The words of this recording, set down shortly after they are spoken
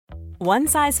One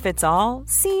size fits all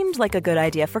seemed like a good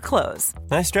idea for clothes.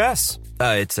 Nice dress.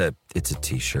 It's a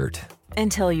t-shirt.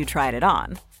 Until you tried it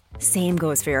on. Same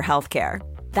goes for your healthcare.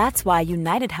 That's why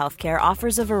United Healthcare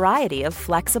offers a variety of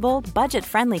flexible,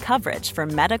 budget-friendly coverage for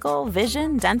medical,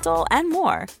 vision, dental, and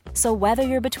more. So whether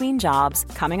you're between jobs,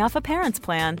 coming off a parent's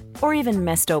plan, or even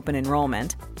missed open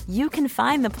enrollment, you can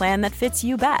find the plan that fits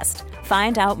you best.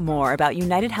 Find out more about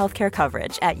United Healthcare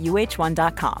coverage at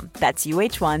uh1.com. That's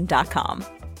uh1.com.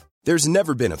 There's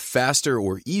never been a faster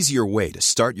or easier way to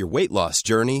start your weight loss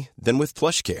journey than with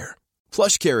PlushCare.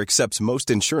 PlushCare accepts most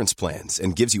insurance plans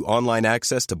and gives you online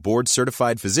access to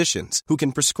board-certified physicians who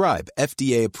can prescribe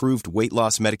FDA-approved weight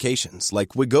loss medications like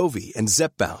Wegovy and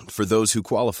Zepbound for those who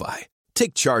qualify.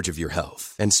 Take charge of your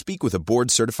health and speak with a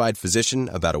board-certified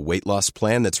physician about a weight loss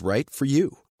plan that's right for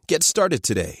you. Get started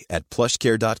today at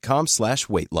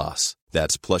plushcare.com/weight loss.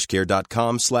 That's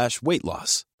plushcare.com/weight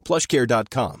loss.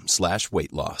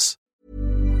 plushcare.com/weight-loss.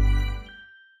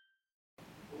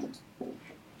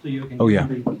 So you can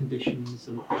the conditions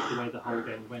and the way the whole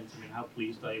game went. I mean, how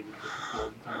pleased are you with the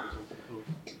performance and result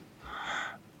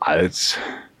of the It's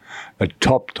a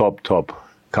top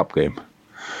cup game.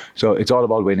 So it's all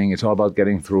about winning. It's all about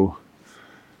getting through.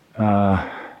 So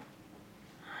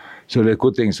the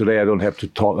good thing today, I don't have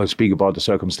to speak about the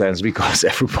circumstance because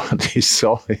everybody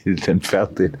saw it and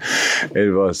felt it.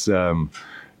 It was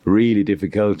really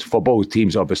difficult for both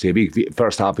teams, obviously.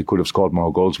 First half, we could have scored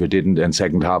more goals. We didn't. And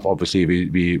second half, obviously,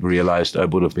 we realized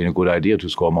it would have been a good idea to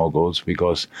score more goals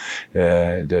because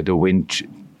the wind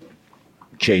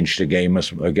changed the game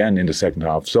again in the second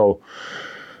half. So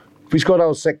we scored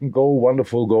our second goal,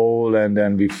 wonderful goal, and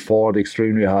then we fought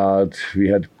extremely hard. We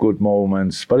had good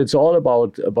moments. But it's all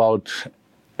about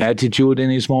attitude in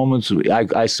these moments.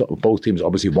 I saw both teams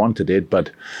obviously wanted it, but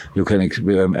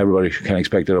everybody can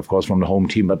expect it, of course, from the home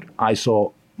team. But I saw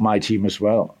my team as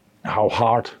well, how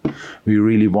hard we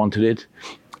really wanted it,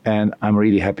 and I'm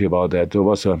really happy about that. There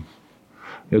was a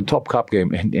top cup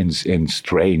game in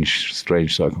strange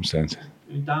circumstances. I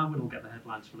mean, Darwin will get the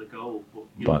headlines for the goal, but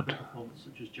you look at a performance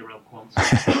such as Jarell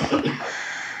Quansah.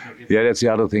 Yeah, that's the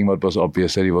other thing. What was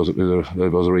obvious that it was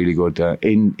really good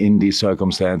in these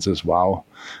circumstances. Wow,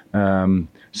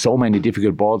 so many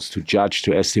difficult balls to judge,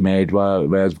 to estimate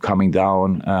where it's coming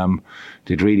down.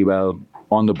 Did really well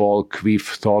on the ball. We've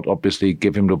thought obviously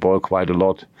give him the ball quite a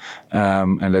lot,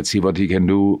 and let's see what he can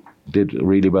do. Did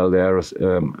really well there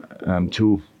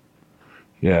too.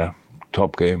 Yeah,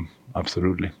 top game,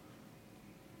 absolutely.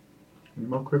 Any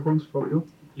more quick ones for you?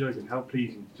 Jürgen, how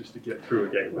pleasing just to get through a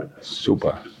game like that.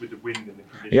 Super. Just with the wind and the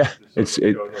conditions. Yeah, it's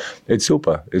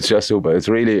super. It's just super. It's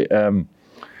really.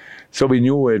 So we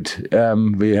knew it.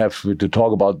 We have to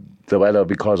talk about the weather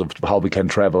because of how we can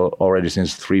travel already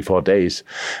since 3-4 days.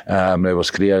 It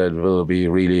was clear that it will be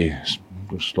really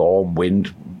storm, wind,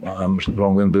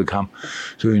 strong wind will come.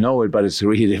 So we know it, but it's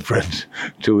really different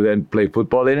to then play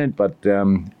football in it. But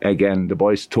again, the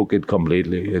boys took it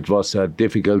completely. It was a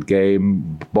difficult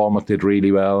game. Bournemouth did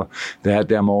really well. They had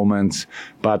their moments,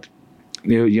 but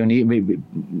you need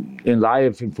in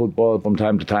life, in football, from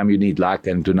time to time you need luck.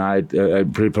 And tonight,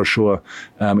 for sure,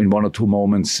 in 1 or 2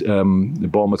 moments,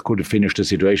 Bournemouth could have finished the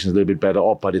situations a little bit better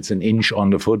off. But it's an inch on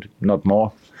the foot, not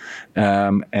more.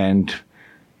 And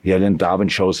yeah, then Darwin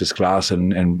shows his class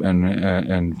and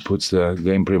puts the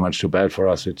game pretty much to bed for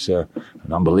us. It's an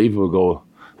unbelievable goal.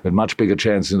 With much bigger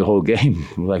chance in the whole game,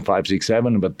 like 5, 6,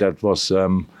 7. But that was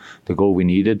the goal we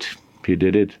needed. He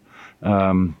did it.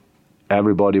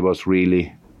 Everybody was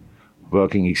really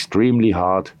working extremely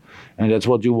hard, and that's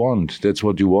what you want. That's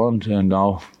what you want. And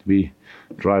now we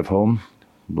drive home,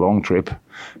 long trip,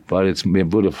 but we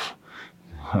would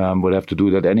have to do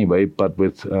that anyway. But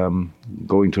with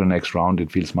going to the next round,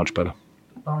 it feels much better.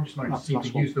 Darwin just managed to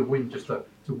use the wind just to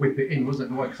whip it in,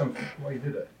 wasn't it? The way you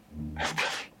did it.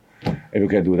 If you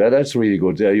can do that, that's really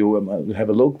good. You have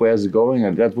a look, where's it going,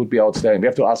 and that would be outstanding. We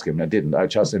have to ask him. I didn't. I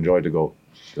just enjoyed the goal.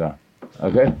 Yeah.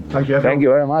 Okay. Thank you. Thank you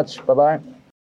very much. Bye-bye.